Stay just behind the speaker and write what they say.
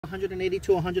180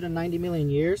 to 190 million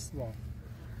years.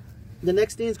 The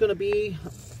next thing is going to be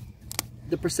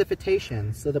the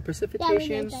precipitation. So the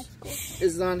precipitation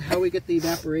is on how we get the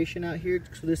evaporation out here.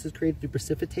 So this is created to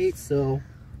precipitate. So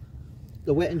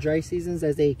the wet and dry seasons,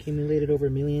 as they accumulated over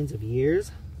millions of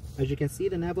years, as you can see,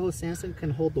 the Navajo sandstone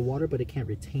can hold the water, but it can't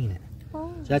retain it.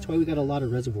 So that's why we got a lot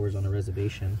of reservoirs on the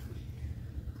reservation.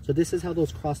 So this is how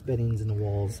those cross beddings in the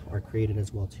walls are created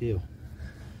as well too.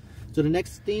 So the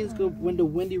next things go when the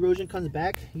wind erosion comes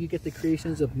back, you get the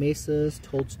creations of mesas,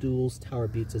 toadstools, tower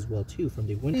buttes as well too from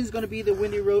the wind. This is going to be the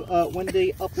when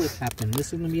the uplift happened.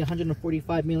 This is going to be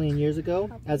 145 million years ago,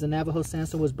 as the Navajo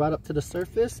sandstone was brought up to the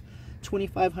surface.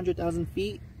 2,500,000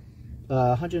 feet,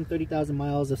 130,000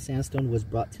 miles of sandstone was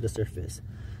brought to the surface.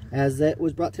 As that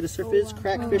was brought to the surface,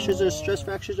 crack fissures or stress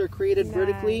fractures are created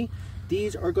vertically.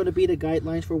 These are going to be the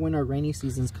guidelines for when our rainy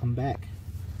seasons come back.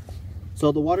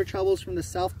 So the water travels from the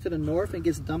south to the north and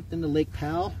gets dumped into Lake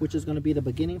Powell, which is going to be the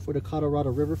beginning for the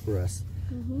Colorado River for us.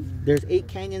 There's 8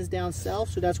 canyons down south,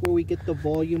 so that's where we get the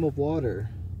volume of water.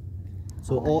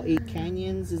 So all 8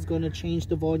 canyons is going to change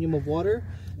the volume of water.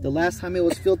 The last time it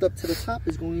was filled up to the top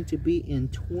is going to be in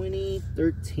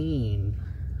 2013.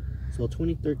 So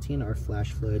 2013 are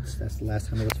flash floods. That's the last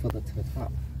time it was filled up to the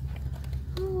top.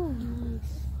 Oh,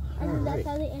 nice. And that's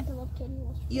how the Antelope Canyon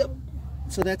was. Yep.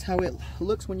 So that's how it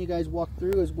looks when you guys walk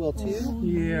through as well too.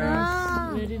 Yeah.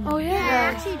 Oh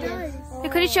yeah, it actually does.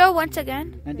 Could you show once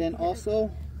again? And then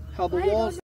also how the walls